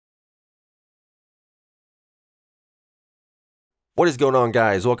What is going on,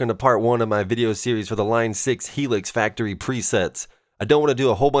 guys? Welcome to part 1 of my video series for the Line 6 Helix factory presets. I don't want to do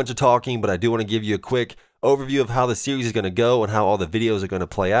a whole bunch of talking, but I do want to give you a quick overview of how the series is going to go and how all the videos are going to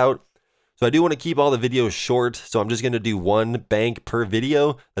play out. So I do want to keep all the videos short, so I'm just going to do one bank per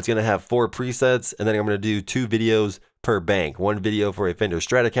video. That's going to have 4 presets, and then I'm going to do 2 videos per bank. One video for a Fender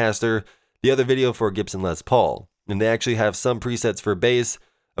Stratocaster, the other video for a Gibson Les Paul. And they actually have some presets for bass.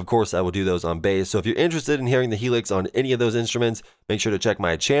 Of course, I will do those on bass. So if you're interested in hearing the Helix on any of those instruments, make sure to check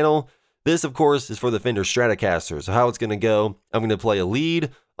my channel. This, of course, is for the Fender Stratocaster. So how it's going to go, I'm going to play a lead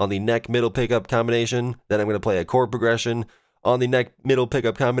on the neck middle pickup combination. Then I'm going to play a chord progression on the neck middle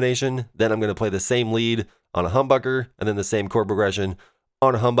pickup combination. Then I'm going to play the same lead on a humbucker and then the same chord progression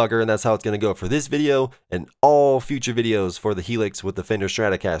on a humbucker. And that's how it's going to go for this video and all future videos for the Helix with the Fender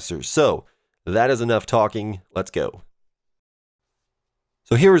Stratocaster. So that is enough talking. Let's go.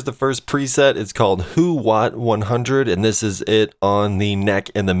 So here is the first preset. It's called Who What 100, and this is it on the neck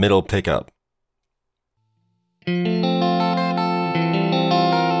and the middle pickup.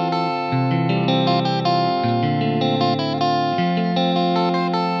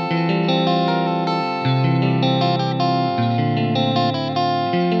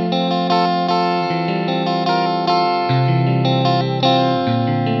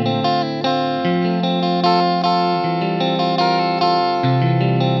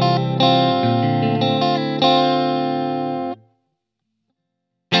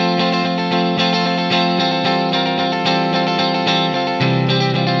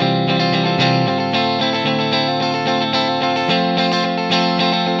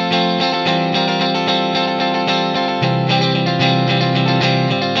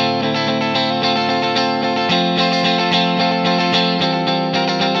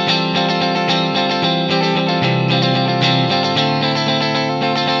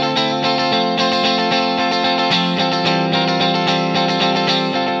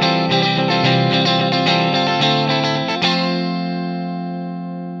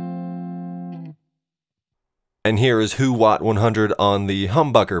 And here is Who What 100 on the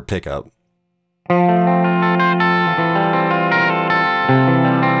humbucker pickup.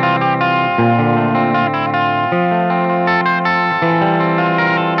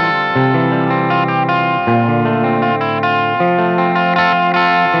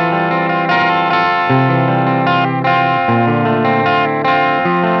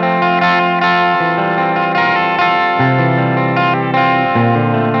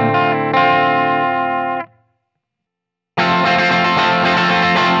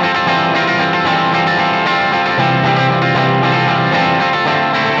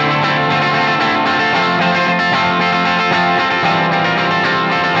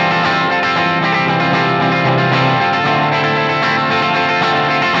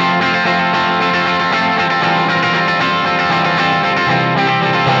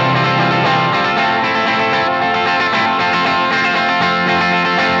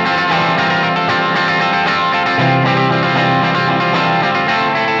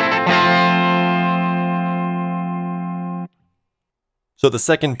 So the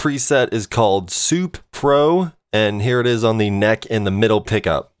second preset is called Soup Pro, and here it is on the neck and the middle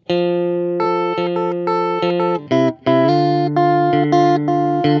pickup.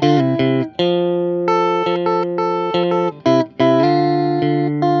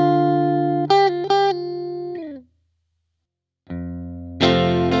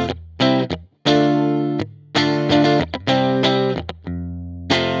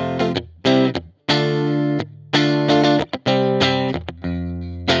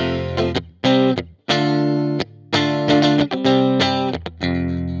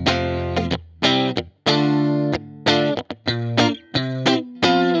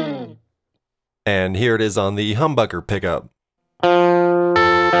 And here it is on the humbucker pickup.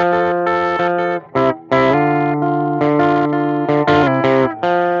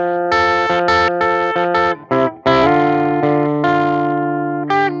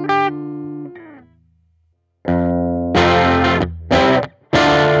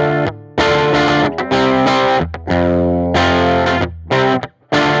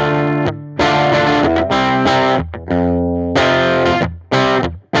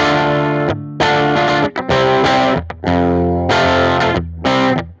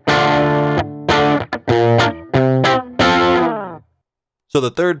 So the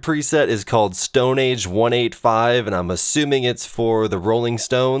third preset is called Stone Age 185, and I'm assuming it's for the Rolling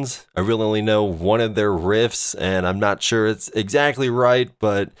Stones. I really only know one of their riffs, and I'm not sure it's exactly right,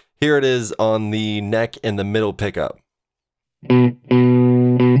 but here it is on the neck and the middle pickup.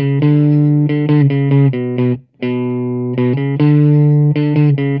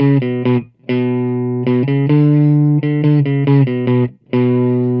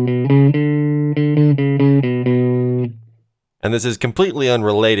 And this is completely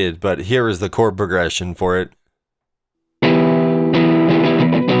unrelated, but here is the chord progression for it.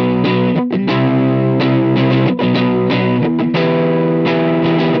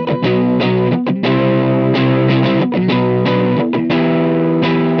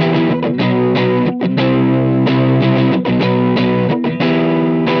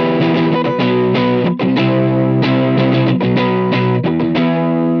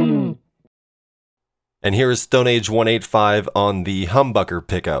 And here is Stone Age 185 on the humbucker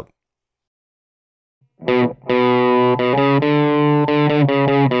pickup.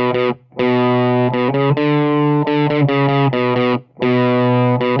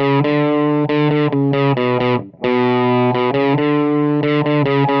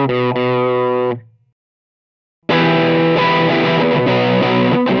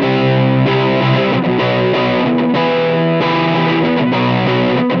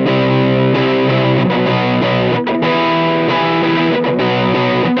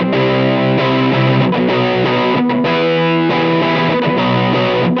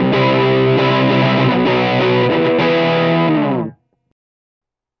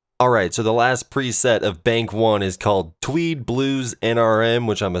 Alright, so the last preset of Bank 1 is called Tweed Blues NRM,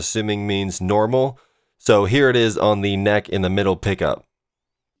 which I'm assuming means normal. So here it is on the neck in the middle pickup.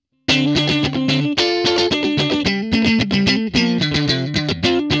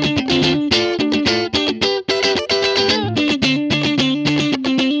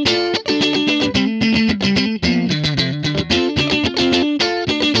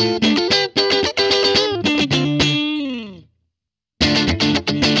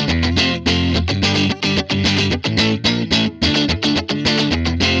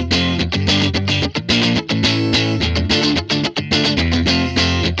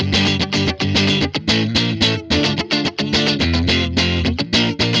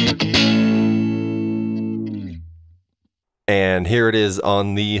 And here it is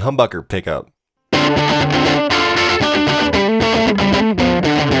on the humbucker pickup.